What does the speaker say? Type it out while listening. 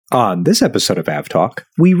On this episode of AvTalk,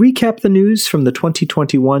 we recap the news from the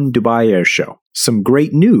 2021 Dubai Air Show, some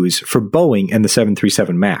great news for Boeing and the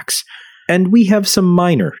 737 MAX, and we have some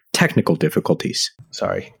minor technical difficulties.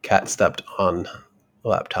 Sorry, Kat stepped on the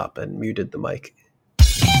laptop and muted the mic.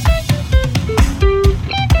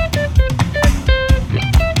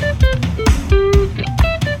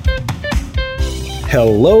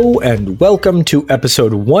 Hello and welcome to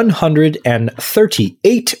episode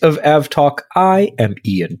 138 of AvTalk. I am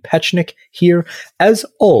Ian Petchnick, here as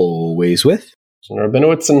always with Jason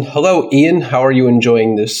Rabinowitz. And hello, Ian. How are you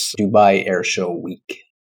enjoying this Dubai Air Show week?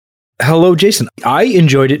 Hello, Jason. I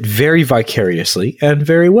enjoyed it very vicariously and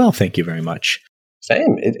very well. Thank you very much.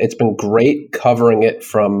 Same. It's been great covering it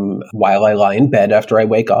from while I lie in bed after I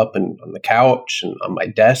wake up and on the couch and on my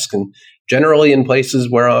desk and generally in places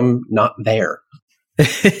where I'm not there.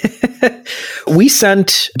 We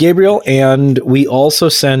sent Gabriel and we also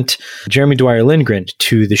sent Jeremy Dwyer Lindgren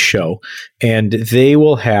to the show, and they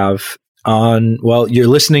will have you're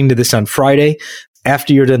listening to this on Friday.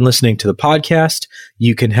 After you're done listening to the podcast,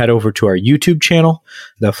 you can head over to our YouTube channel,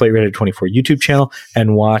 the Flight Radar 24 YouTube channel,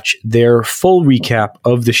 and watch their full recap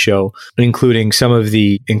of the show, including some of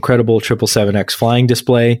the incredible 777X flying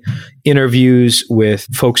display, interviews with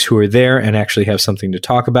folks who are there and actually have something to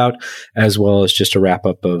talk about, as well as just a wrap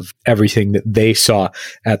up of everything that they saw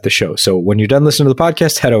at the show. So when you're done listening to the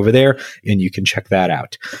podcast, head over there and you can check that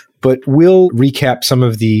out. But we'll recap some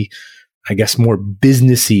of the, I guess, more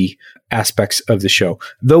businessy aspects of the show.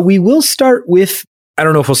 Though we will start with, I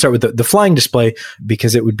don't know if we'll start with the flying display,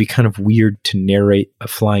 because it would be kind of weird to narrate a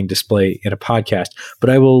flying display in a podcast. But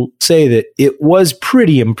I will say that it was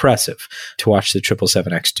pretty impressive to watch the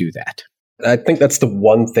 777X do that. I think that's the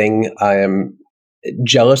one thing I am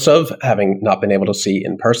jealous of, having not been able to see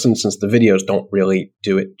in person, since the videos don't really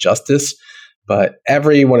do it justice. But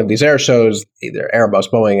every one of these air shows, either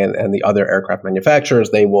Airbus, Boeing, and the other aircraft manufacturers,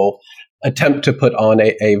 they will attempt to put on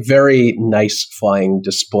a very nice flying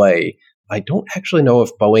display. I don't actually know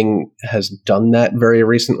if Boeing has done that very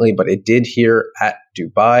recently, but it did here at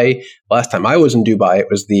Dubai. Last time I was in Dubai, it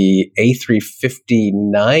was the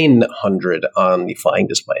A350-900 on the flying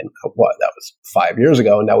display. And that was 5 years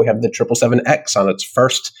ago. And now we have the 777X on its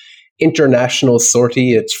first international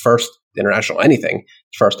sortie, its first international anything,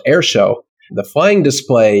 its first air show. The flying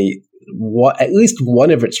display, at least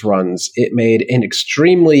one of its runs, it made an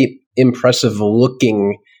extremely impressive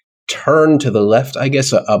looking turn to the left, I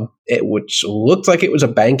guess, which looked like it was a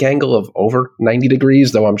bank angle of over 90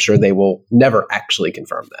 degrees, though I'm sure they will never actually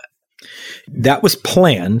confirm that. That was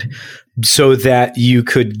planned so that you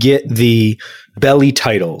could get the belly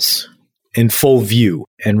titles in full view,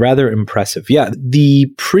 and rather impressive. Yeah, the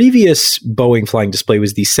previous Boeing flying display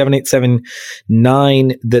was the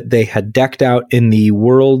 787-9 that they had decked out in the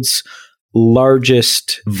world's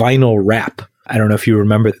largest vinyl wrap. I don't know if you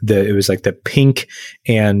remember, it was like the pink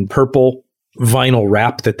and purple vinyl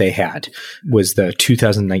wrap that they had was the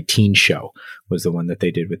 2019 show, was the one that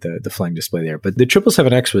they did with the flying display there. But the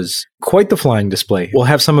 777X was quite the flying display. We'll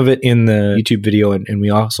have some of it in the YouTube video, and we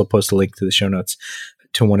also post a link to the show notes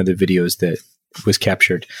to one of the videos that was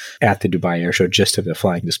captured at the Dubai Air Show just of the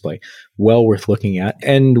flying display. Well worth looking at,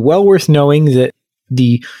 and well worth knowing that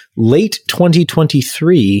the late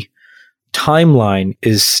 2023 timeline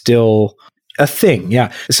is still a thing.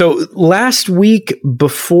 Yeah. So last week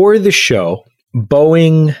before the show,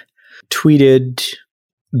 Boeing tweeted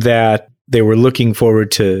that they were looking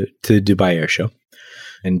forward to the Dubai Air Show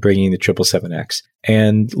and bringing the 777X.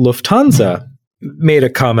 And Lufthansa made a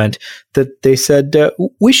comment that they said,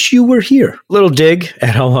 wish you were here. Little dig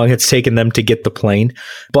at how long it's taken them to get the plane.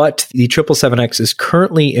 But the 777X is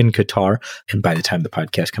currently in Qatar. And by the time the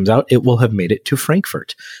podcast comes out, it will have made it to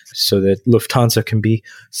Frankfurt so that Lufthansa can be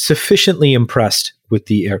sufficiently impressed with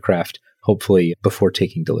the aircraft, hopefully before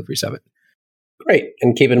taking deliveries of it. Great.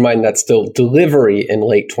 And keep in mind that's still delivery in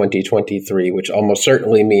late 2023, which almost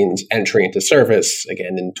certainly means entry into service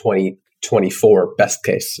again in 2024, best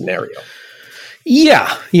case scenario.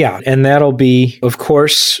 Yeah. And that'll be, of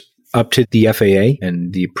course, up to the FAA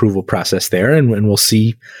and the approval process there. And we'll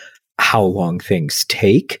see how long things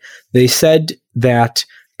take. They said that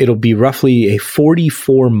it'll be roughly a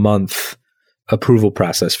 44-month approval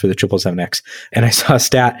process for the 777X. And I saw a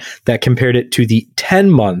stat that compared it to the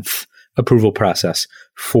 10-month approval process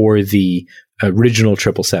for the original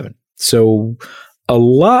 777. So a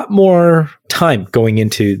lot more time going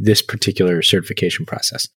into this particular certification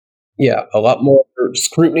process. Yeah, a lot more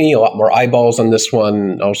scrutiny, a lot more eyeballs on this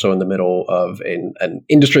one, also in the middle of an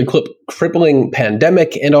industry crippling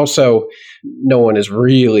pandemic. And also, no one is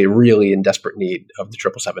really, really in desperate need of the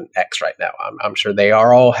 777X right now. I'm sure they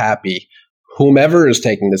are all happy whomever is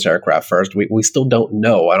taking this aircraft first, we still don't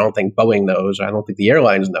know. I don't think Boeing knows. I don't think the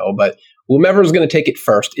airlines know. But whomever is going to take it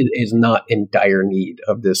first is not in dire need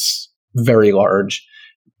of this very large,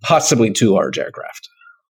 possibly too large aircraft.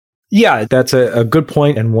 Yeah, that's a good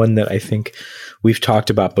point, and one that I think we've talked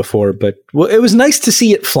about before. But it was nice to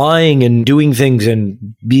see it flying and doing things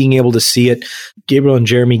and being able to see it. Gabriel and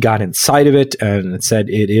Jeremy got inside of it and said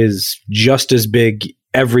it is just as big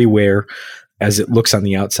everywhere as it looks on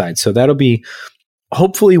the outside. So that'll be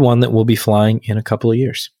hopefully one that will be flying in a couple of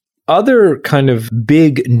years. Other kind of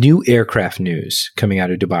big new aircraft news coming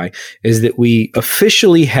out of Dubai is that we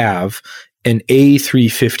officially have an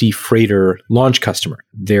A350 freighter launch customer.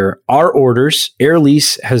 There are orders. Air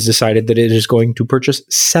Lease has decided that it is going to purchase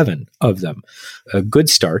 7 of them. A good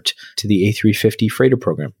start to the A350 freighter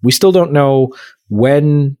program. We still don't know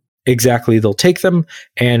when exactly they'll take them,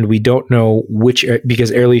 and we don't know which, because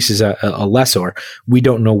Air Lease is a lessor, we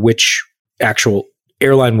don't know which actual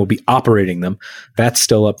airline will be operating them. That's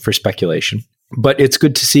still up for speculation. But it's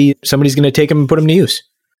good to see somebody's going to take them and put them to use.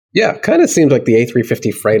 Yeah, kind of seems like the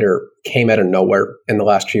A350 freighter came out of nowhere in the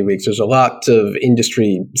last few weeks. There's a lot of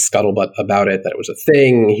industry scuttlebutt about it, that it was a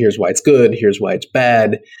thing. Here's why it's good. Here's why it's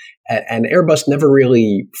bad. And Airbus never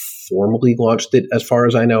really formally launched it, as far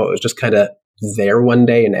as I know. It was just kind of there one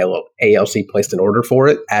day, and ALC placed an order for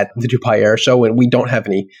it at the Dubai Air Show. And we don't have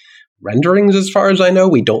any renderings, as far as I know.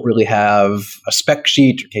 We don't really have a spec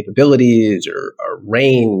sheet or capabilities or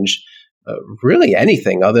range. Really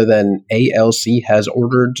anything other than ALC has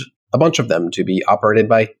ordered a bunch of them to be operated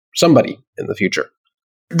by somebody in the future.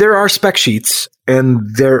 There are spec sheets and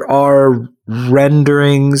there are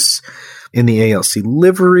renderings in the ALC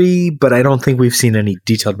livery, but I don't think we've seen any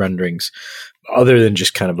detailed renderings other than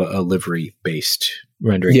just kind of a livery-based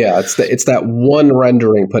rendering. Yeah, it's that one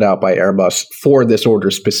rendering put out by Airbus for this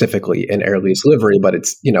order specifically in Air Lease livery, but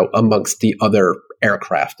it's, amongst the other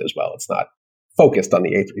aircraft as well. It's not focused on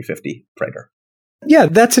the A350 freighter. Yeah,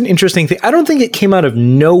 that's an interesting thing. I don't think it came out of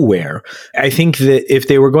nowhere. I think that if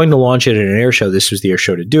they were going to launch it at an air show, this was the air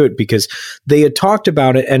show to do it, because they had talked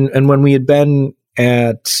about it. And when we had been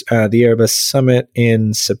at the Airbus Summit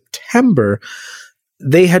in September,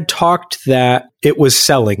 they had talked that it was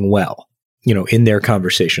selling well, in their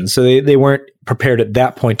conversations. So they weren't prepared at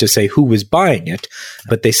that point to say who was buying it,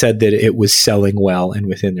 but they said that it was selling well and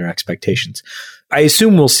within their expectations. I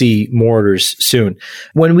assume we'll see more orders soon.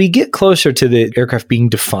 When we get closer to the aircraft being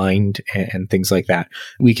defined and things like that,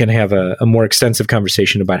 we can have a more extensive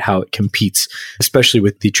conversation about how it competes, especially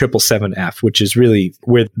with the 777F, which is really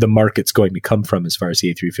where the market's going to come from as far as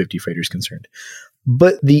the A350 freighter is concerned.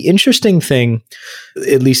 But the interesting thing,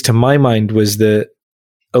 at least to my mind, was a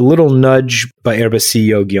little nudge by Airbus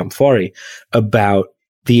CEO Guillaume Faury about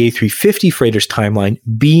the A350 freighter's timeline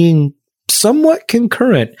being somewhat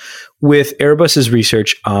concurrent with Airbus's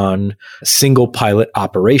research on single pilot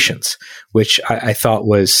operations, which I thought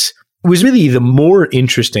was really the more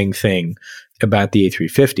interesting thing about the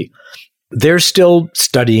A350. They're still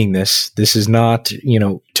studying this. This is not,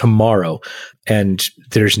 tomorrow, and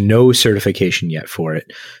there's no certification yet for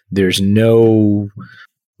it. There's no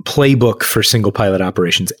playbook for single pilot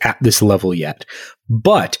operations at this level yet.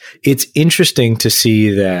 But it's interesting to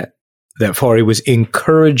see that Faury was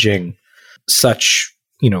encouraging such,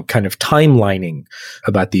 kind of timelining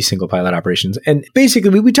about these single pilot operations. And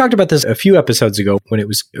basically, we talked about this a few episodes ago when it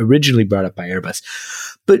was originally brought up by Airbus.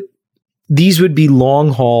 But these would be long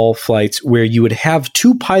haul flights where you would have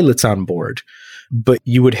 2 pilots on board, but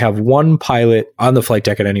you would have 1 pilot on the flight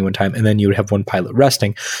deck at any one time, and then you would have 1 pilot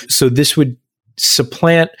resting. So this would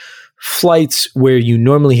supplant flights where you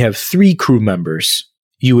normally have 3 crew members.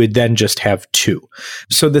 You would then just have 2.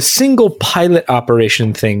 So the single pilot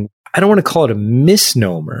operation thing, I don't want to call it a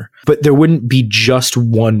misnomer, but there wouldn't be just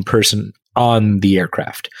 1 person on the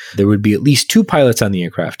aircraft. There would be at least 2 pilots on the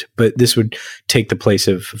aircraft, but this would take the place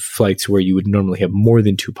of flights where you would normally have more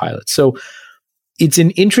than 2 pilots. So it's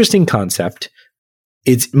an interesting concept.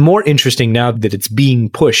 It's more interesting now that it's being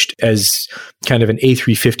pushed as kind of an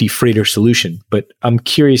A350 freighter solution, but I'm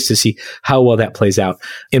curious to see how well that plays out.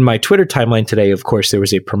 In my Twitter timeline today, of course, there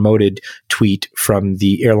was a promoted tweet from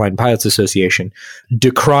the Airline Pilots Association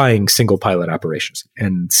decrying single pilot operations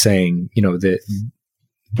and saying, that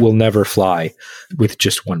we'll never fly with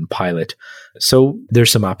just 1 pilot. So there's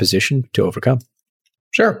some opposition to overcome.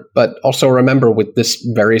 Sure. But also remember, with this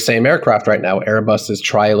very same aircraft right now, Airbus is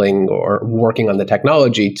trialing or working on the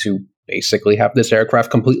technology to basically have this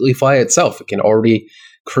aircraft completely fly itself. It can already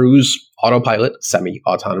cruise autopilot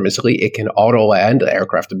semi-autonomously. It can auto-land. The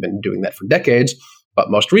aircraft have been doing that for decades.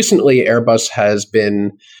 But most recently, Airbus has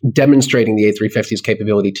been demonstrating the A350's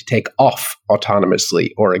capability to take off autonomously,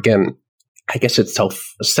 or again, I guess it's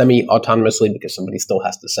semi-autonomously because somebody still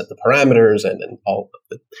has to set the parameters and all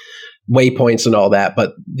the waypoints and all that.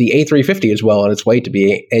 But the A350 is well on its way to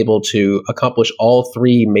be able to accomplish all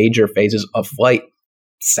three major phases of flight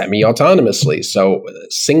semi-autonomously. So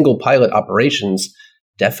single pilot operations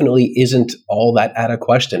definitely isn't all that out of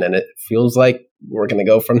question. And it feels like we're going to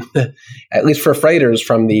go from, at least for freighters,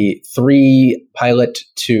 from the 3 pilot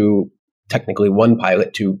to technically 1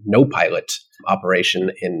 pilot to no pilot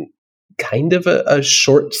operation in kind of a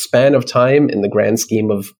short span of time in the grand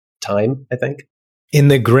scheme of time, I think. In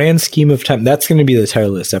the grand scheme of time, that's going to be the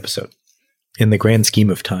title of this episode. In the grand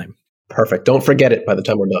scheme of time. Perfect. Don't forget it by the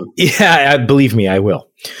time we're done. Yeah, believe me, I will.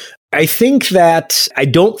 I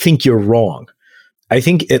don't think you're wrong. I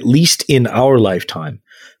think at least in our lifetime,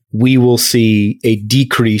 we will see a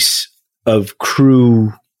decrease of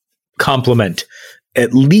crew complement,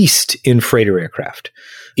 at least in freighter aircraft,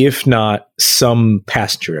 if not some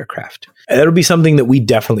passenger aircraft. That'll be something that we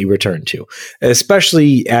definitely return to,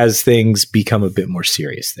 especially as things become a bit more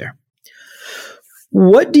serious there.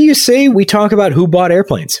 What do you say we talk about who bought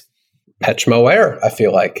airplanes? Petchmo Air, I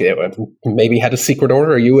feel like it maybe had a secret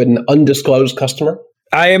order. Are you an undisclosed customer?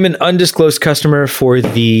 I am an undisclosed customer for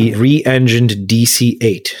the re-engined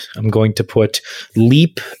DC-8. I'm going to put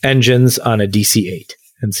LEAP engines on a DC-8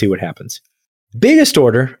 and see what happens. Biggest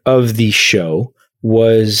order of the show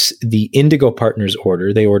was the Indigo Partners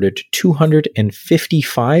order. They ordered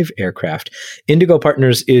 255 aircraft. Indigo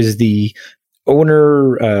Partners is the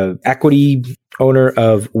equity owner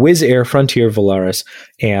of Wizz Air, Frontier, Volaris,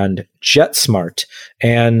 and JetSmart.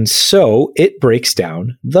 And so it breaks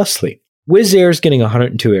down thusly. Wizz Air is getting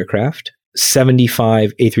 102 aircraft,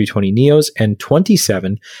 75 A320neos, and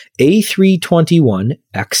 27 A321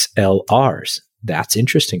 XLRs. That's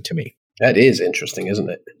interesting to me. That is interesting, isn't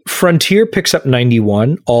it? Frontier picks up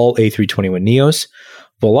 91, all A321neos.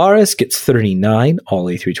 Volaris gets 39, all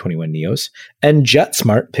A321neos. And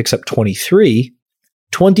JetSmart picks up 23,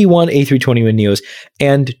 21 A321neos,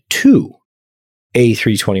 and 2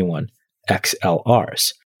 A321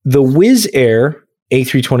 XLRs. The Wizz Air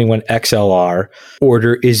A321 XLR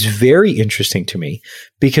order is very interesting to me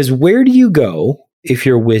because where do you go if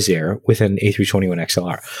you're Wizz Air with an A321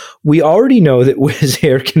 XLR? We already know that Wizz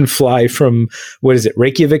Air can fly from,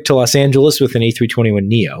 Reykjavik to Los Angeles with an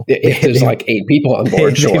A321neo. There's like 8 people on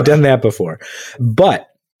board. They've done that before. But,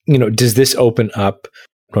 does this open up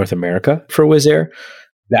North America for Wizz Air?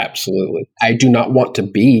 Absolutely. I do not want to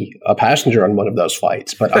be a passenger on one of those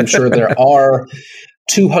flights, but I'm sure there are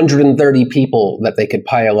 230 people that they could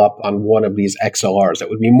pile up on one of these XLRs that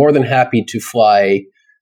would be more than happy to fly,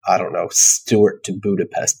 I don't know, Stewart to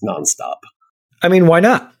Budapest nonstop. I mean, why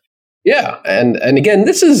not? Yeah. And again,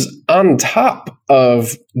 this is on top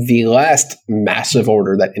of the last massive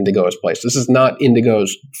order that Indigo has placed. This is not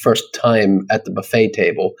Indigo's first time at the buffet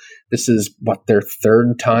table. This is their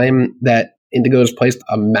 3rd time that Indigo has placed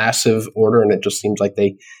a massive order, and it just seems like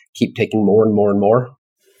they keep taking more and more and more.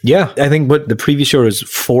 Yeah. I think the previous order was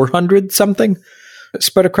 400 something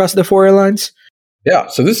spread across the 4 airlines. Yeah,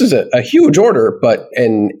 so this is a huge order, but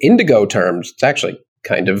in Indigo terms, it's actually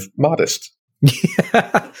kind of modest.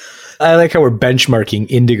 Yeah. I like how we're benchmarking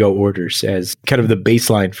Indigo orders as kind of the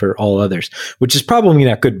baseline for all others, which is probably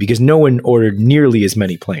not good because no one ordered nearly as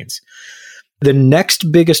many planes. The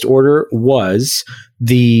next biggest order was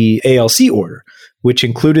the ALC order, which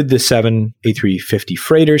included the 7 A350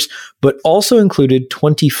 freighters, but also included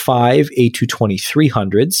 25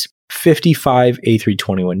 A220-300s, 55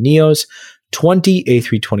 A321neos, 20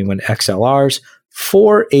 A321 XLRs,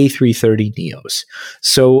 4 A330neos.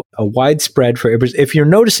 So a widespread for Airbus. If you're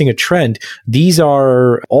noticing a trend, these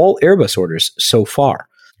are all Airbus orders so far.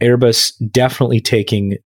 Airbus definitely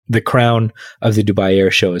taking the crown of the Dubai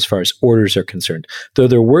Air Show as far as orders are concerned, though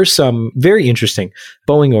there were some very interesting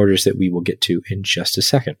Boeing orders that we will get to in just a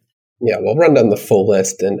second. Yeah, we'll run down the full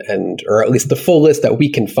list or at least the full list that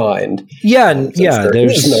we can find. Yeah,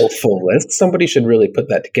 there's no full list. Somebody should really put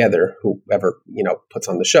that together, whoever, puts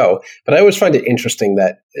on the show. But I always find it interesting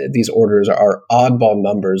that these orders are oddball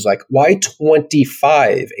numbers. Like, why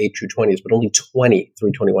 25 A320s, but only 20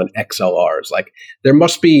 321 XLRs? Like, there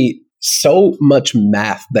must be so much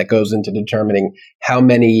math that goes into determining how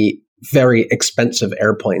many very expensive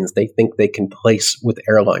airplanes they think they can place with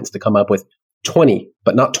airlines to come up with 20,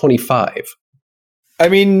 but not 25. I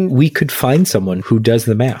mean, we could find someone who does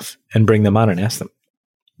the math and bring them on and ask them.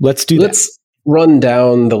 Let's do that. Let's run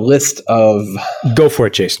down the list of... Go for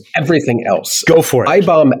it, Jason. Everything else. Go for it.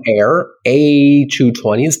 iBomb Air,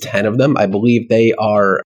 A220s, 10 of them. I believe they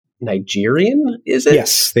are Nigerian, is it?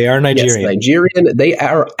 Yes, they are Nigerian. Yes, Nigerian. They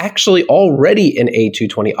are actually already an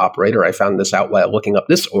A220 operator. I found this out while looking up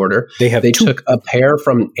this order. They took a pair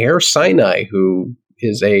from Air Sinai, who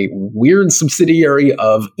is a weird subsidiary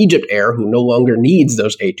of Egypt Air, who no longer needs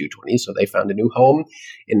those A220s. So they found a new home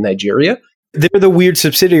in Nigeria. They're the weird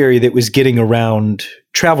subsidiary that was getting around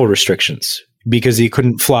travel restrictions because you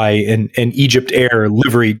couldn't fly an Egypt Air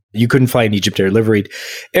liveried. You couldn't fly an Egypt Air liveried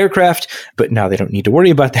aircraft, but now they don't need to worry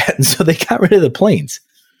about that. And so they got rid of the planes.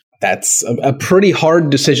 That's a pretty hard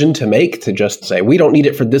decision to make, to just say, we don't need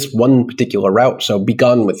it for this one particular route, so be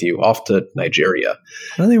gone with you, off to Nigeria.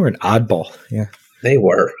 Well, they were an oddball. Yeah. They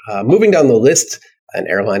were. Moving down the list, an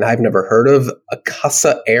airline I've never heard of,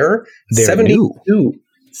 Akasa Air. They're 72 new.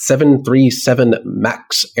 737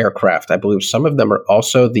 MAX aircraft. I believe some of them are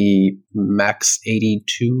also the MAX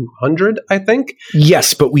 8200, I think.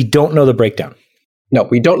 Yes, but we don't know the breakdown. No,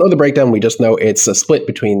 we don't know the breakdown. We just know it's a split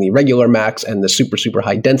between the regular MAX and the super, super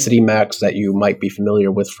high density MAX that you might be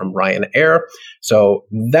familiar with from Ryanair. So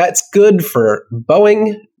that's good for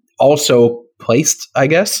Boeing. Also placed, I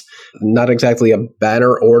guess. Not exactly a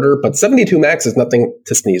banner order, but 72 MAX is nothing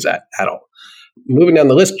to sneeze at all. Moving down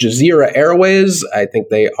the list, Jazeera Airways. I think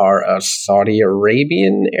they are a Saudi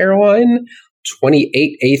Arabian airline.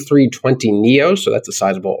 28 A320neo, so that's a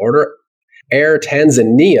sizable order. Air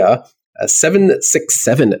Tanzania, a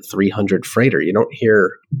 767-300 freighter. You don't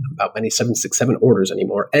hear about many 767 orders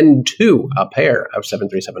anymore. N2, a pair of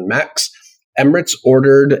 737 MAX. Emirates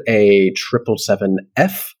ordered a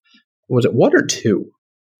 777F. Was it one or two?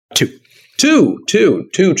 Two. Two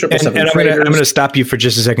 777 and I'm going to stop you for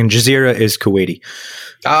just a second. Jazeera is Kuwaiti.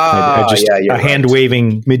 You're a hand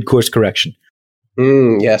waving mid-course correction.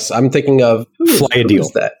 Yes, I'm thinking of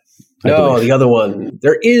Flyadil. That? No, the other one.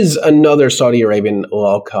 There is another Saudi Arabian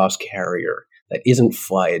low-cost carrier that isn't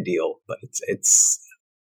Flyadil, but it's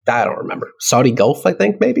I don't remember. Saudi Gulf, I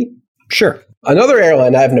think, maybe? Sure. Another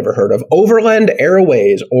airline I've never heard of, Overland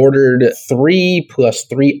Airways, ordered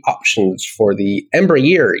 3+3 options for the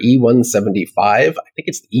Embraer E175. I think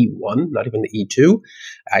it's the E1, not even the E2.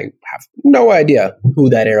 I have no idea who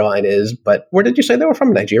that airline is, but where did you say they were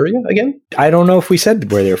from? Nigeria again? I don't know if we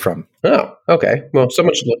said where they're from. Oh, okay. Well,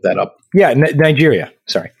 someone should look that up. Yeah, Nigeria.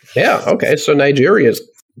 Sorry. Yeah, okay. So Nigeria is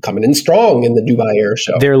coming in strong in the Dubai Air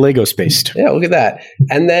Show. They're Lagos-based. Yeah, look at that.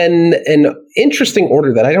 And then an interesting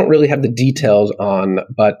order that I don't really have the details on,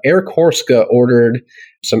 but Air Corsica ordered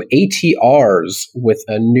some ATRs with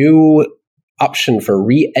a new option for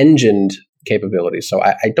re-engined capabilities. So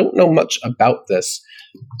I don't know much about this.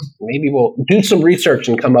 Maybe we'll do some research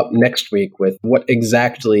and come up next week with what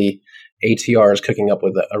exactly ATR is cooking up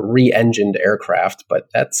with a re-engined aircraft. But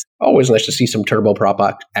that's always nice to see some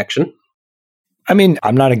turboprop action. I mean,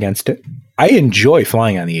 I'm not against it. I enjoy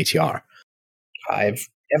flying on the ATR. I've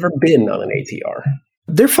never been on an ATR.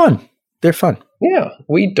 They're fun. Yeah,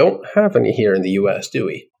 we don't have any here in the U.S., do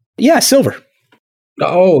we? Yeah, Silver.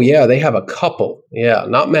 Oh, yeah, they have a couple. Yeah,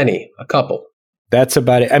 not many, a couple. That's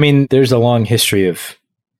about it. I mean, there's a long history of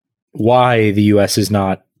why the U.S. is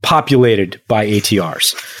not populated by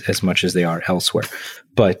ATRs as much as they are elsewhere.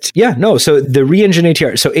 But yeah, no. So the re-engine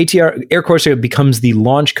ATR, so ATR Air Corsica becomes the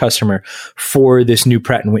launch customer for this new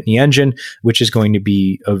Pratt & Whitney engine, which is going to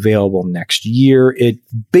be available next year. It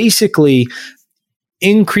basically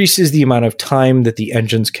increases the amount of time that the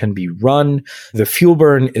engines can be run. The fuel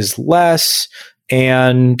burn is less,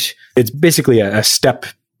 and it's basically a step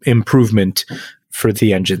improvement for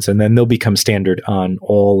the engines. And then they'll become standard on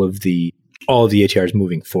all of the ATRs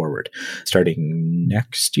moving forward, starting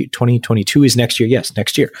next year. 2022 is next year. Yes,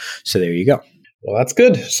 next year. So there you go. Well, that's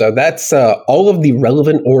good. So that's all of the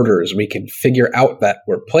relevant orders we can figure out that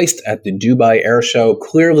were placed at the Dubai Air Show.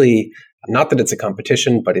 Clearly, not that it's a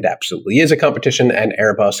competition, but it absolutely is a competition, and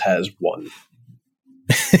Airbus has won.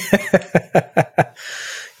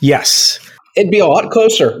 Yes. It'd be a lot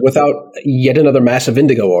closer without yet another massive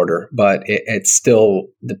Indigo order, but it's still,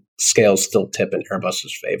 the scales still tip in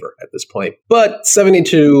Airbus's favor at this point. But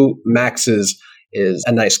 72 MAXes is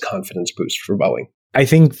a nice confidence boost for Boeing. I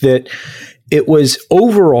think that it was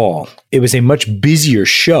a much busier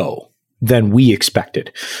show than we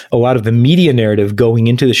expected. A lot of the media narrative going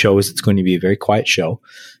into the show is it's going to be a very quiet show.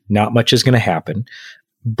 Not much is going to happen.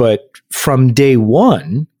 But from day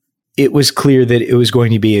one, it was clear that it was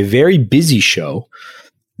going to be a very busy show.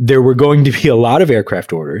 There were going to be a lot of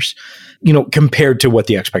aircraft orders, compared to what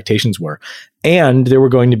the expectations were. And there were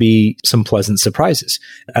going to be some pleasant surprises.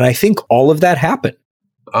 And I think all of that happened.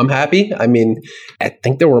 I'm happy. I mean, I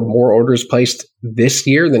think there were more orders placed this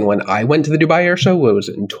year than when I went to the Dubai Air Show. What was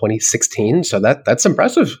it, in 2016? So that's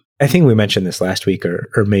impressive. I think we mentioned this last week, or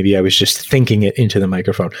maybe I was just thinking it into the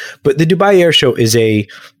microphone. But the Dubai Air Show is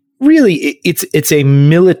it's a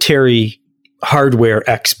military hardware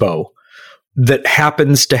expo that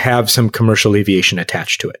happens to have some commercial aviation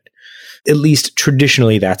attached to it. At least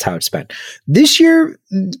traditionally, that's how it's been. This year,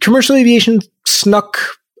 commercial aviation snuck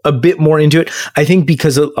a bit more into it. I think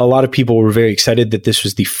because a lot of people were very excited that this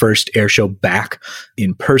was the first air show back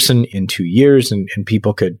in person in 2 years, and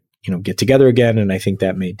people could get together again. And I think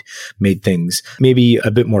that made things maybe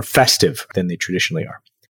a bit more festive than they traditionally are.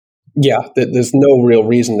 Yeah, there's no real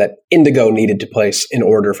reason that Indigo needed to place an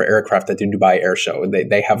order for aircraft at the Dubai Air Show.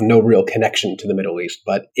 They have no real connection to the Middle East,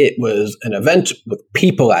 but it was an event with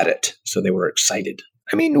people at it, so they were excited.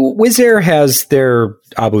 I mean, Wizz Air has their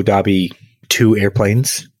Abu Dhabi 2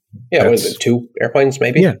 airplanes. Yeah, what is it, 2 airplanes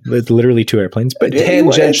maybe? Yeah, literally 2 airplanes. But a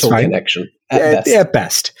tangential connection at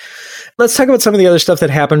best. Let's talk about some of the other stuff that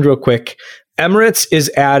happened real quick. Emirates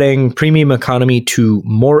is adding premium economy to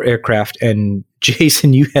more aircraft, and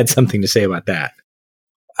Jason, you had something to say about that.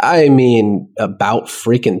 I mean, about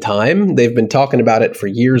freaking time. They've been talking about it for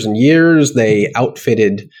years and years. They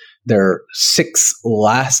outfitted their 6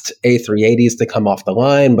 last A380s to come off the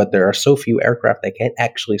line, but there are so few aircraft they can't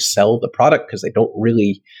actually sell the product because they don't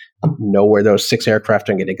really know where those 6 aircraft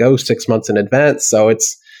are going to go 6 months in advance. So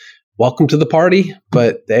it's welcome to the party,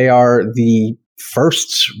 but they are the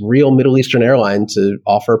first real Middle Eastern airline to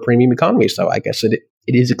offer premium economy. So I guess it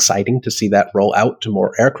is exciting to see that roll out to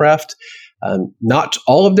more aircraft. Not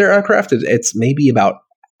all of their aircraft. It's maybe about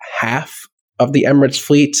half of the Emirates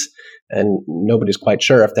fleet. And nobody's quite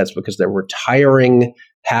sure if that's because they're retiring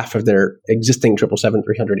half of their existing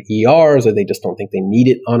 777-300 ERs, or they just don't think they need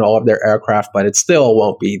it on all of their aircraft. But it still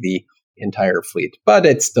won't be the entire fleet. But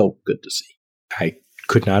it's still good to see. I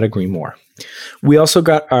could not agree more. We also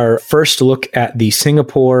got our first look at the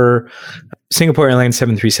Singapore Airlines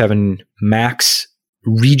 737 MAX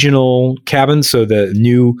regional cabin, so the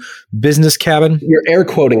new business cabin. You're air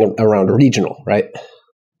quoting around regional, right?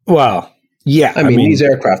 Well, yeah. I mean these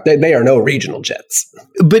aircraft, they are no regional jets.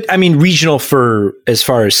 But I mean regional for as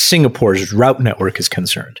far as Singapore's route network is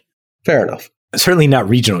concerned. Fair enough. Certainly not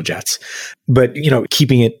regional jets, but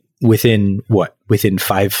keeping it within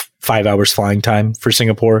 5 hours flying time for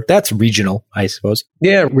Singapore. That's regional, I suppose.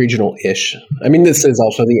 Yeah, regional-ish. I mean, this is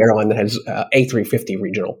also the airline that has A350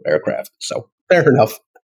 regional aircraft, so fair enough.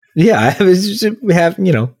 Yeah, we have,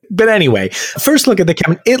 But anyway, first look at the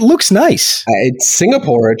cabin. It looks nice. It's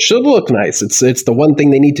Singapore. It should look nice. It's the one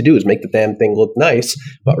thing they need to do is make the damn thing look nice.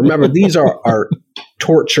 But remember, these are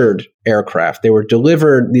tortured aircraft. They were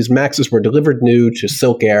delivered, these MAXs were delivered new to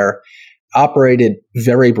Silk Air, operated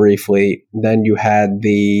very briefly. Then you had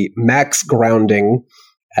the MAX grounding,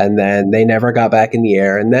 and then they never got back in the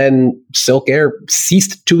air. And then Silk Air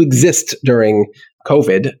ceased to exist during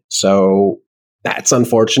COVID. So that's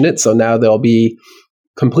unfortunate. So now they'll be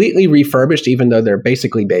completely refurbished, even though they're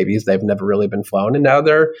basically babies. They've never really been flown. And now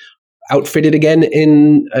they're outfitted again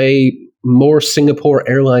in a more Singapore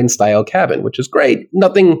airline style cabin, which is great.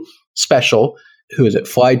 Nothing special. Who is it?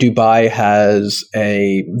 Fly Dubai has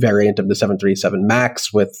a variant of the 737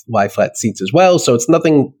 MAX with lie-flat seats as well. So it's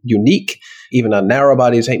nothing unique, even on narrow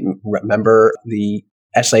bodies. Hey, remember the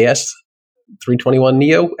SAS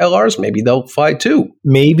 321neo LRs? Maybe they'll fly too.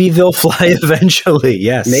 Maybe they'll fly eventually,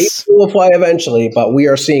 yes. Maybe they'll fly eventually, but we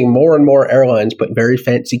are seeing more and more airlines put very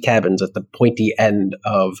fancy cabins at the pointy end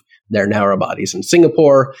of their narrow bodies. And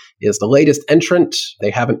Singapore is the latest entrant.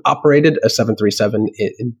 They haven't operated a 737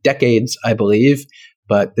 in decades, I believe,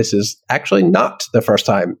 but this is actually not the first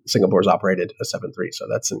time Singapore's operated a 73. So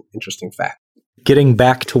that's an interesting fact. Getting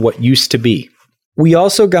back to what used to be. We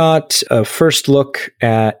also got a first look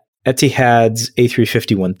at Etihad's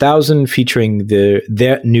A350-1000 featuring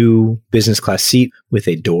that new business class seat with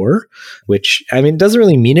a door, which, I mean, doesn't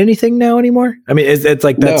really mean anything now anymore. I mean, it's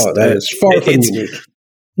like that's that is far from unique.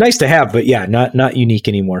 Nice to have, but yeah, not unique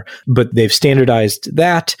anymore. But they've standardized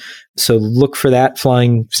that, so look for that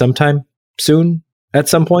flying sometime soon at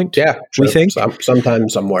some point. Yeah, sure. We think sometime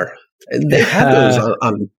somewhere. They've had those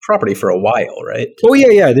on property for a while, right? Oh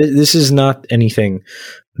yeah. This is not anything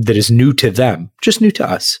that is new to them, just new to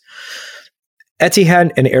us.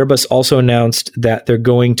 Etihad and Airbus also announced that they're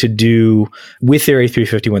going to do, with their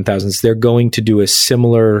A350-1000s, they're going to do a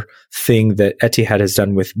similar thing that Etihad has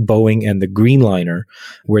done with Boeing and the Dreamliner,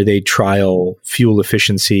 where they trial fuel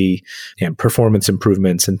efficiency and performance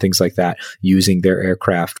improvements and things like that using their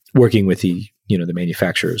aircraft, working with the the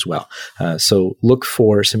manufacturer as well. So look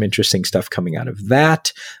for some interesting stuff coming out of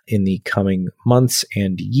that in the coming months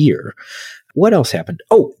and year. What else happened?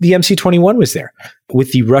 Oh, the MC-21 was there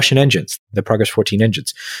with the Russian engines, the Progress 14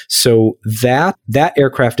 engines. So that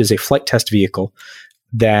aircraft is a flight test vehicle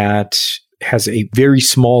that has a very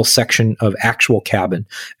small section of actual cabin,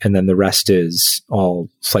 and then the rest is all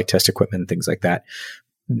flight test equipment and things like that.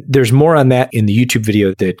 There's more on that in the YouTube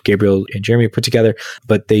video that Gabriel and Jeremy put together,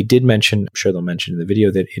 but they did mention, I'm sure they'll mention in the video,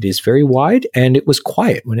 that it is very wide and it was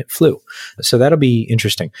quiet when it flew. So that'll be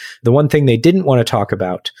interesting. The one thing they didn't want to talk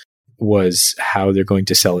about was how they're going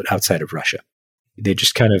to sell it outside of Russia. They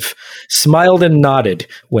just kind of smiled and nodded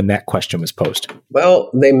when that question was posed. Well,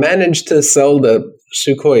 they managed to sell the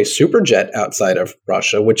Sukhoi Superjet outside of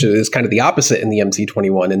Russia, which is kind of the opposite in the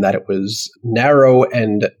MC-21 in that it was narrow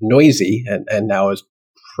and noisy and now is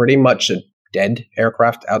pretty much a dead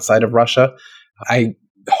aircraft outside of Russia. I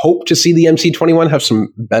hope to see the MC-21 have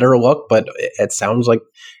some better luck, but it sounds like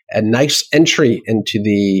a nice entry into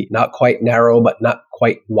the not quite narrow, but not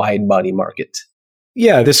quite wide body market.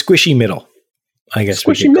 Yeah, the squishy middle, I guess.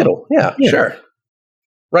 Squishy middle. Yeah, sure.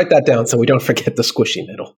 Write that down so we don't forget the squishy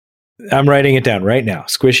middle. I'm writing it down right now.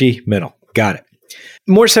 Squishy middle. Got it.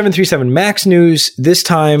 More 737 MAX news. This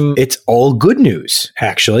time, it's all good news,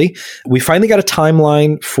 actually. We finally got a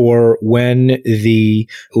timeline for when the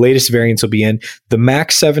latest variants will be in. The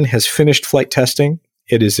MAX 7 has finished flight testing.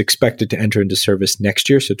 It is expected to enter into service next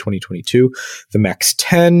year, so 2022. The MAX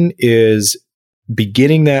 10 is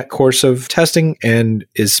beginning that course of testing and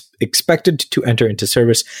is expected to enter into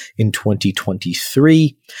service in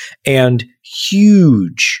 2023. And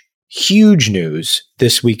huge news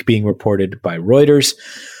this week being reported by Reuters.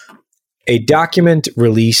 A document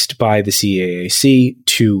released by the CAAC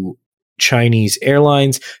to Chinese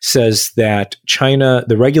airlines says that China,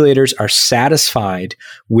 the regulators, are satisfied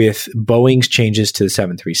with Boeing's changes to the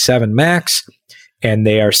 737 MAX, and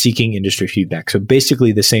they are seeking industry feedback. So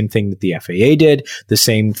basically the same thing that the FAA did, the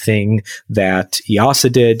same thing that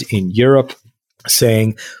EASA did in Europe,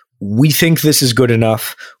 saying, we think this is good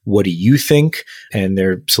enough. What do you think? And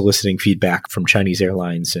they're soliciting feedback from Chinese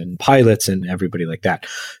airlines and pilots and everybody like that.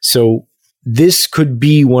 So this could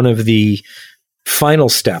be one of the final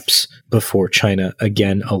steps before China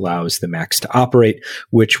again allows the MAX to operate,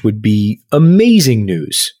 which would be amazing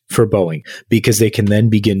news for Boeing because they can then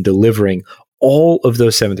begin delivering all of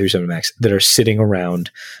those 737 MAX that are sitting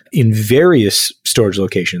around in various storage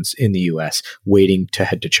locations in the US waiting to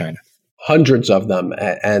head to China. Hundreds of them.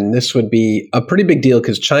 And this would be a pretty big deal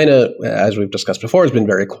because China, as we've discussed before, has been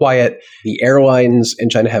very quiet. The airlines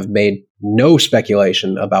in China have made no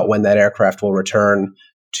speculation about when that aircraft will return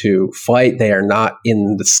to flight. They are not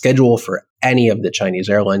in the schedule for any of the Chinese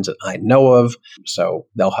airlines that I know of. So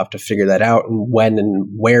they'll have to figure that out and when and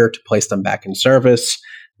where to place them back in service.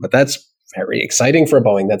 But that's very exciting for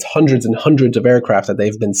Boeing. That's hundreds and hundreds of aircraft that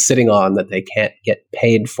they've been sitting on that they can't get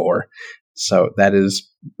paid for. So that is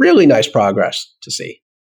really nice progress to see.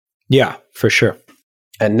 Yeah, for sure.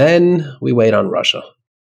 And then we wait on Russia.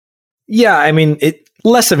 Yeah, I mean,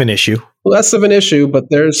 less of an issue. Less of an issue, but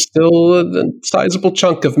there's still a sizable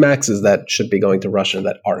chunk of MAXs that should be going to Russia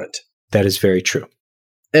that aren't. That is very true.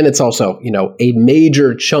 And it's also, a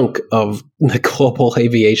major chunk of the global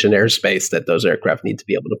aviation airspace that those aircraft need to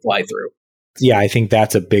be able to fly through. Yeah, I think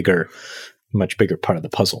that's a much bigger part of the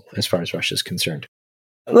puzzle as far as Russia is concerned.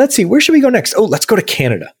 Let's see, where should we go next? Oh, let's go to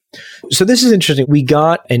Canada. So this is interesting. We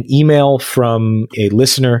got an email from a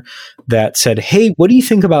listener that said, hey, what do you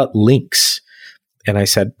think about lynx? And I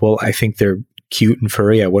said, well, I think they're cute and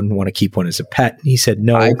furry. I wouldn't want to keep one as a pet. And he said,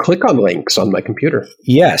 no. I click on lynx on my computer.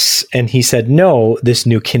 Yes. And he said, no, this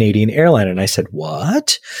new Canadian airline. And I said,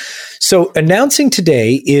 what? So announcing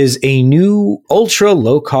today is a new ultra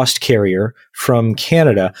low-cost carrier from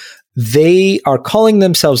Canada. They are calling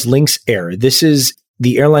themselves Lynx Air. This is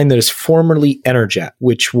the airline that is formerly Enerjet,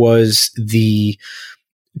 which was the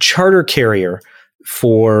charter carrier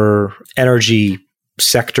for energy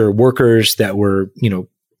sector workers that were,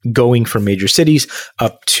 going from major cities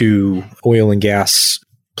up to oil and gas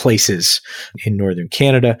places in northern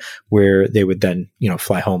Canada where they would then,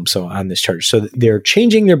 fly home. So on this charter. So they're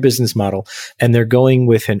changing their business model and they're going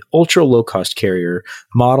with an ultra low cost carrier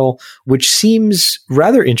model, which seems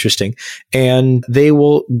rather interesting. And they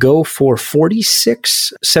will go for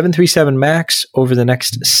 46 737 MAX over the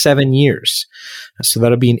next 7 years. So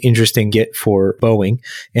that'll be an interesting get for Boeing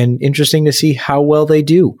and interesting to see how well they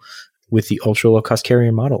do with the ultra low cost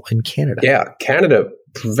carrier model in Canada. Yeah, Canada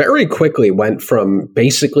very quickly went from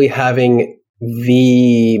basically having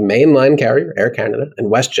the mainline carrier, Air Canada,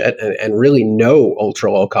 and WestJet, and really no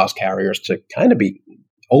ultra low cost carriers to kind of be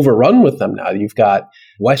overrun with them now. You've got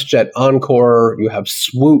WestJet Encore, you have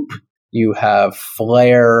Swoop, you have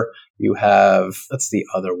Flare, you have, that's the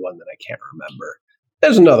other one that I can't remember.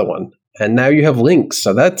 There's another one. And now you have Lynx.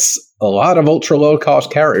 So that's a lot of ultra low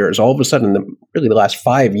cost carriers all of a sudden, really the last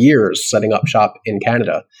 5 years setting up shop in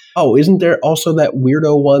Canada. Oh, isn't there also that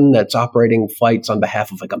weirdo one that's operating flights on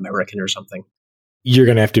behalf of like American or something? You're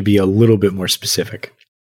going to have to be a little bit more specific.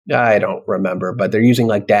 I don't remember, but they're using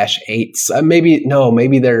like Dash 8s. Maybe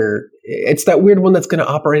it's that weird one that's going to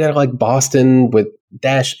operate out of like Boston with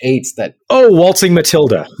Dash 8s that. Oh, Waltzing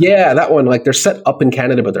Matilda. Yeah, that one. Like they're set up in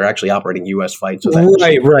Canada, but they're actually operating U.S. flights.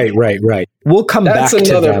 Right. We'll come back to them. That's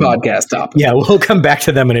another podcast topic. Yeah, we'll come back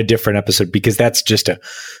to them in a different episode because that's just a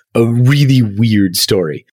really weird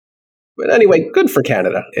story. But anyway, good for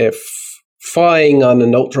Canada. If flying on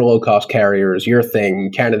an ultra low cost carrier is your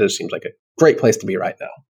thing, Canada seems like a great place to be right now.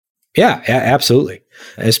 Yeah, absolutely.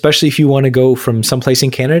 Especially if you want to go from someplace in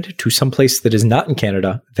Canada to someplace that is not in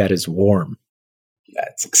Canada that is warm.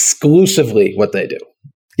 That's exclusively what they do.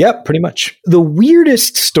 Yep, pretty much. The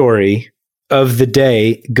weirdest story of the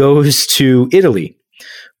day goes to Italy,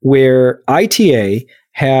 where ITA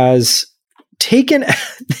has taken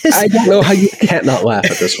this. I don't know how you can't not laugh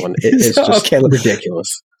at this one. It is just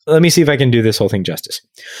ridiculous. Let me see if I can do this whole thing justice.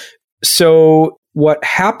 So what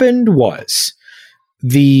happened was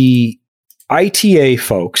the ITA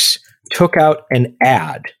folks took out an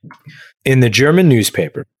ad in the German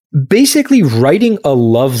newspaper, basically writing a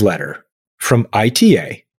love letter from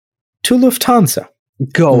ITA to Lufthansa.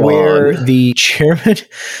 Where the chairman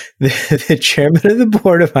of the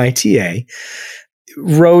board of ITA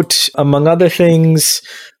wrote, among other things,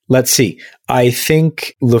 let's see, I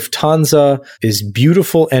think Lufthansa is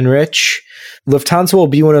beautiful and rich. Lufthansa will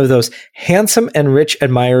be one of those handsome and rich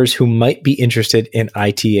admirers who might be interested in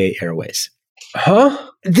ITA Airways. Huh?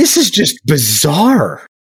 This is just bizarre.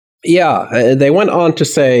 Yeah, they went on to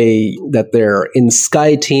say that they're in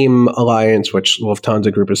SkyTeam Alliance, which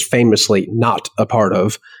Lufthansa Group is famously not a part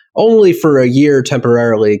of, only for a year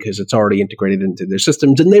temporarily because it's already integrated into their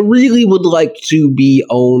systems, and they really would like to be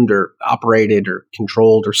owned or operated or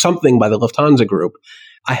controlled or something by the Lufthansa Group.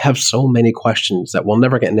 I have so many questions that we'll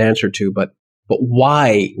never get an answer to, but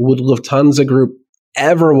why would Lufthansa Group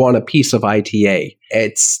ever want a piece of ITA?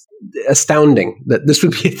 It's astounding that this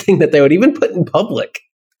would be a thing that they would even put in public.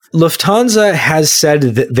 Lufthansa has said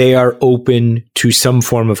that they are open to some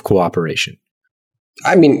form of cooperation.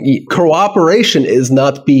 I mean, cooperation is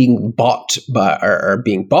not being bought by or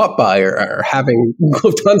being bought by or having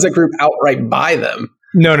Lufthansa Group outright buy them.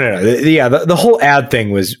 No. Yeah, the whole ad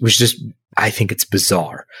thing was just, I think it's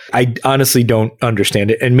bizarre. I honestly don't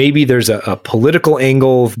understand it. And maybe there's a political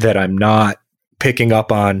angle that I'm not picking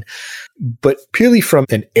up on. But purely from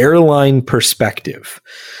an airline perspective,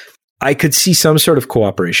 I could see some sort of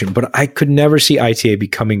cooperation, but I could never see ITA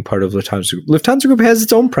becoming part of Lufthansa Group. Lufthansa Group has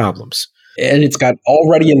its own problems. And it's got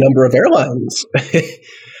already a number of airlines.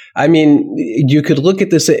 I mean, you could look at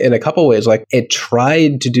this in a couple ways. Like, it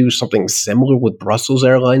tried to do something similar with Brussels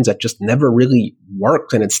Airlines that just never really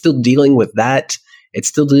worked. And it's still dealing with that. It's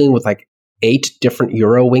still dealing with like 8 different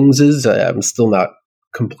Eurowingses. I'm still not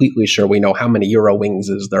completely sure we know how many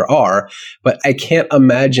Eurowingses there are. But I can't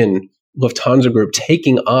imagine Lufthansa Group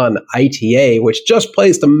taking on ITA, which just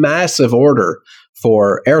placed a massive order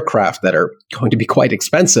for aircraft that are going to be quite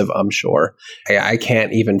expensive, I'm sure. I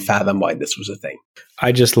can't even fathom why this was a thing.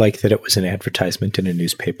 I just like that it was an advertisement in a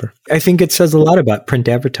newspaper. I think it says a lot about print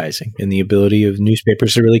advertising and the ability of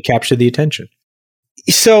newspapers to really capture the attention.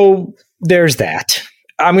 So there's that.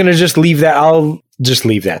 I'm going to just leave that. I'll just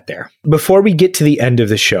leave that there. Before we get to the end of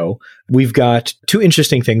the show, we've got 2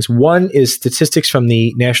 interesting things. One is statistics from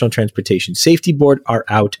the National Transportation Safety Board are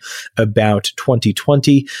out about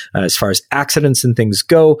 2020. As far as accidents and things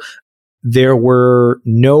go, there were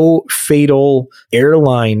no fatal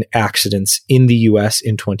airline accidents in the U.S.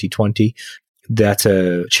 in 2020. That's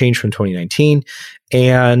a change from 2019.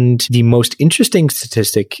 And the most interesting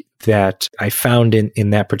statistic that I found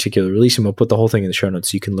in that particular release, and we'll put the whole thing in the show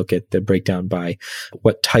notes so you can look at the breakdown by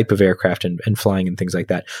what type of aircraft and flying and things like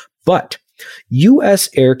that. But U.S.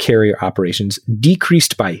 air carrier operations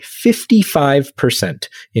decreased by 55%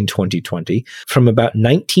 in 2020 from about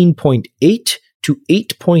 19.8 to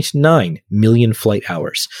 8.9 million flight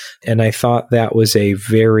hours. And I thought that was a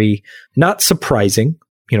very, not surprising,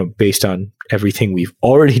 based on everything we've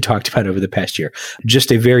already talked about over the past year,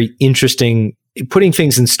 just a very interesting, putting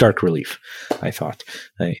things in stark relief, I thought.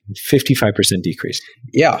 A 55% decrease.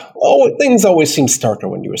 Yeah. Things always seem starker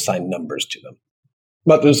when you assign numbers to them.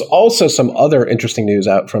 But there's also some other interesting news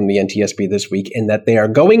out from the NTSB this week in that they are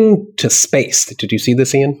going to space. Did you see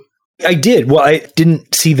this, Ian? I did. Well, I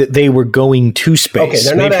didn't see that they were going to space. Okay,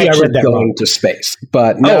 they're not actually going to space.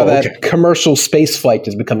 But now that commercial space flight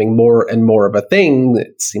is becoming more and more of a thing,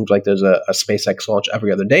 it seems like there's a SpaceX launch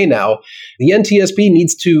every other day now. The NTSB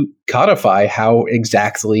needs to codify how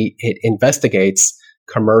exactly it investigates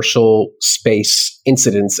commercial space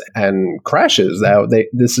incidents and crashes. Now,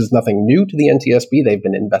 this is nothing new to the NTSB. They've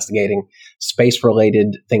been investigating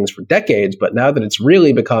space-related things for decades, but now that it's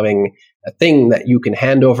really becoming a thing that you can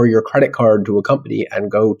hand over your credit card to a company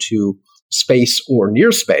and go to space or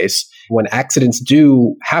near space, when accidents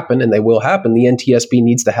do happen, and they will happen, the NTSB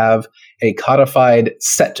needs to have a codified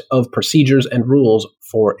set of procedures and rules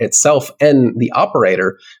for itself and the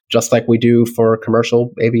operator, just like we do for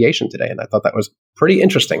commercial aviation today. And I thought that was pretty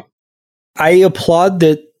interesting. I applaud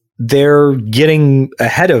that they're getting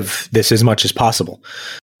ahead of this as much as possible.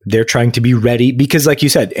 They're trying to be ready because, like you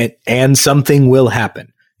said, and something will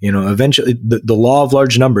happen. Eventually, the law of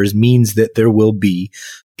large numbers means that there will be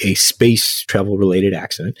a space travel related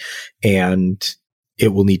accident and it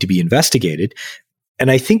will need to be investigated. And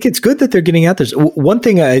I think it's good that they're getting out there. One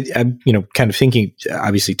thing I'm kind of thinking,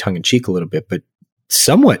 obviously tongue in cheek a little bit, but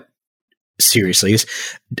somewhat seriously, is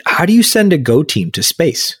how do you send a Go team to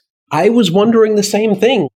space? I was wondering the same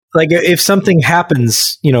thing. Like if something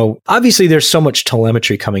happens, obviously there's so much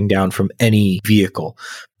telemetry coming down from any vehicle,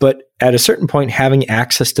 but at a certain point, having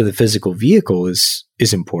access to the physical vehicle is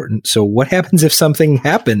important. So what happens if something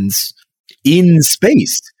happens in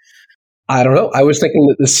space? I don't know. I was thinking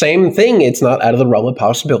that the same thing. It's not out of the realm of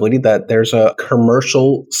possibility that there's a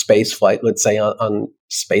commercial space flight, let's say on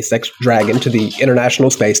SpaceX Dragon to the International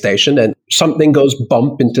Space Station, and something goes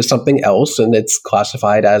bump into something else and it's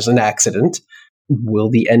classified as an accident. Will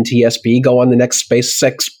the NTSB go on the next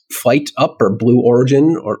SpaceX flight up, or Blue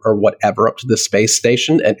Origin, or whatever, up to the space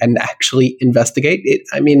station and actually investigate it?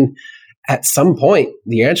 I mean, at some point,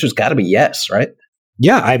 the answer's got to be yes, right?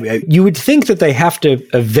 Yeah, you would think that they have to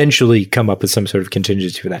eventually come up with some sort of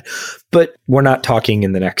contingency for that. But we're not talking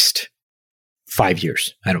in the next 5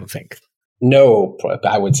 years, I don't think. No,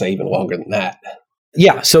 I would say even longer than that.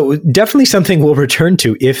 Yeah, so definitely something we'll return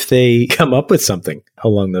to if they come up with something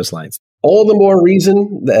along those lines. All the more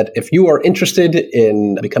reason that if you are interested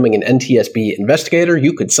in becoming an NTSB investigator,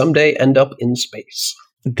 you could someday end up in space.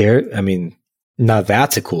 Now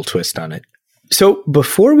that's a cool twist on it. So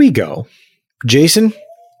before we go, Jason,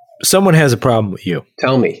 someone has a problem with you.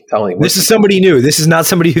 Tell me. This is somebody new. This is not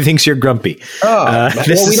somebody who thinks you're grumpy. We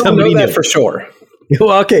don't know that for sure.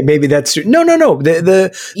 Well, okay, maybe that's true. No.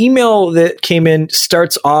 The email that came in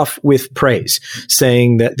starts off with praise,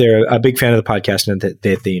 saying that they're a big fan of the podcast and that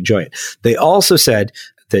they enjoy it. They also said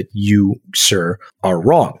that you, sir, are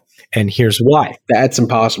wrong. And here's why. That's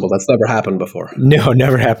impossible. That's never happened before. No,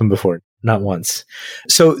 never happened before. Not once.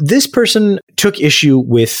 So this person took issue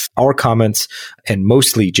with our comments, and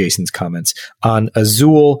mostly Jason's comments, on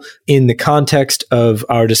Azul in the context of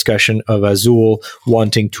our discussion of Azul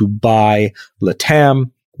wanting to buy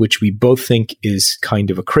LATAM, which we both think is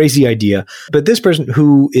kind of a crazy idea. But this person,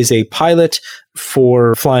 who is a pilot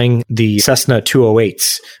for flying the Cessna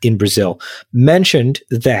 208s in Brazil, mentioned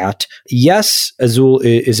that, yes, Azul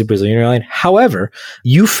is a Brazilian airline. However,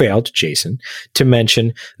 you failed, Jason, to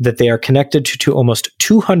mention that they are connected to almost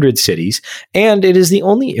 200 cities, and it is the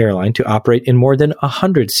only airline to operate in more than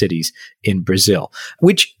 100 cities in Brazil,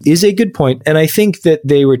 which is a good point. And I think that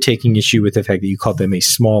they were taking issue with the fact that you called them a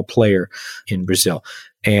small player in Brazil.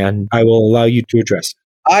 And I will allow you to address.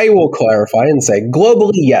 I will clarify and say,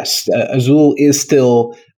 globally, yes, Azul is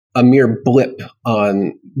still a mere blip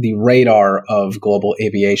on the radar of global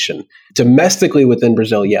aviation. Domestically within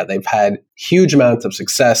Brazil, yeah, they've had huge amounts of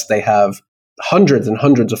success. They have hundreds and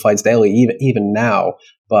hundreds of flights daily, even now.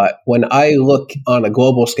 But when I look on a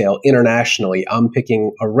global scale internationally, I'm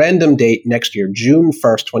picking a random date next year, June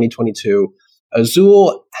 1st, 2022.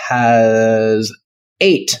 Azul has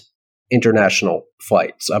 8 international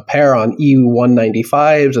flights, a pair on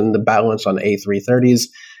EU195s and the balance on A330s.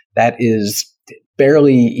 That is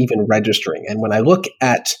barely even registering. And when I look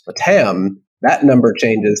at LATAM, that number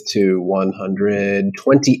changes to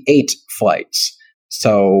 128 flights.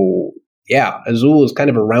 So yeah, Azul is kind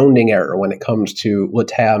of a rounding error when it comes to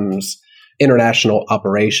LATAM's international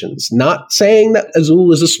operations. Not saying that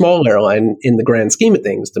Azul is a small airline in the grand scheme of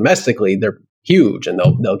things. Domestically, they're huge and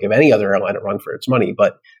they'll give any other airline a run for its money.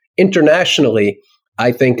 But internationally,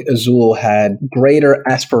 I think Azul had greater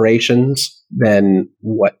aspirations than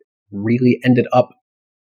what really ended up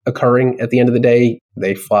occurring at the end of the day.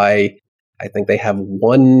 They fly, I think they have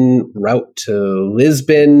one route to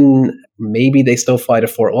Lisbon. Maybe they still fly to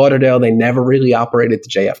Fort Lauderdale. They never really operated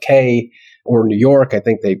to JFK. or New York. I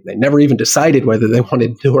think they never even decided whether they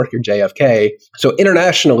wanted Newark or JFK. So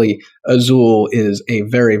internationally, Azul is a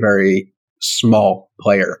very, very small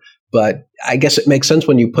player. But I guess it makes sense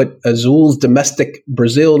when you put Azul's domestic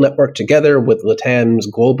Brazil network together with LATAM's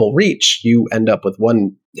global reach, you end up with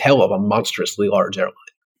one hell of a monstrously large airline.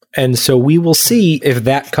 And so we will see if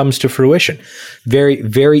that comes to fruition. Very,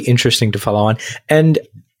 very interesting to follow on. And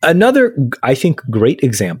another, I think, great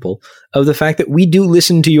example of the fact that we do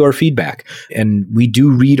listen to your feedback and we do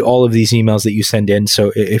read all of these emails that you send in.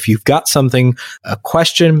 So if you've got something, a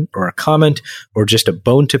question or a comment or just a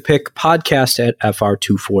bone to pick,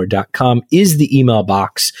 podcast@fr24.com is the email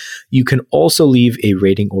box. You can also leave a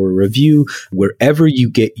rating or a review wherever you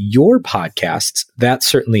get your podcasts. That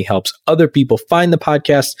certainly helps other people find the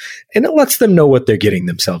podcast and it lets them know what they're getting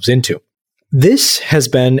themselves into. This has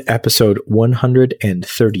been episode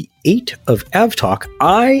 138 of AvTalk.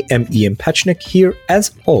 I am Ian Petchnick here,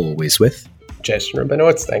 as always, with Jason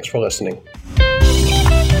Rabinowitz. Thanks for listening.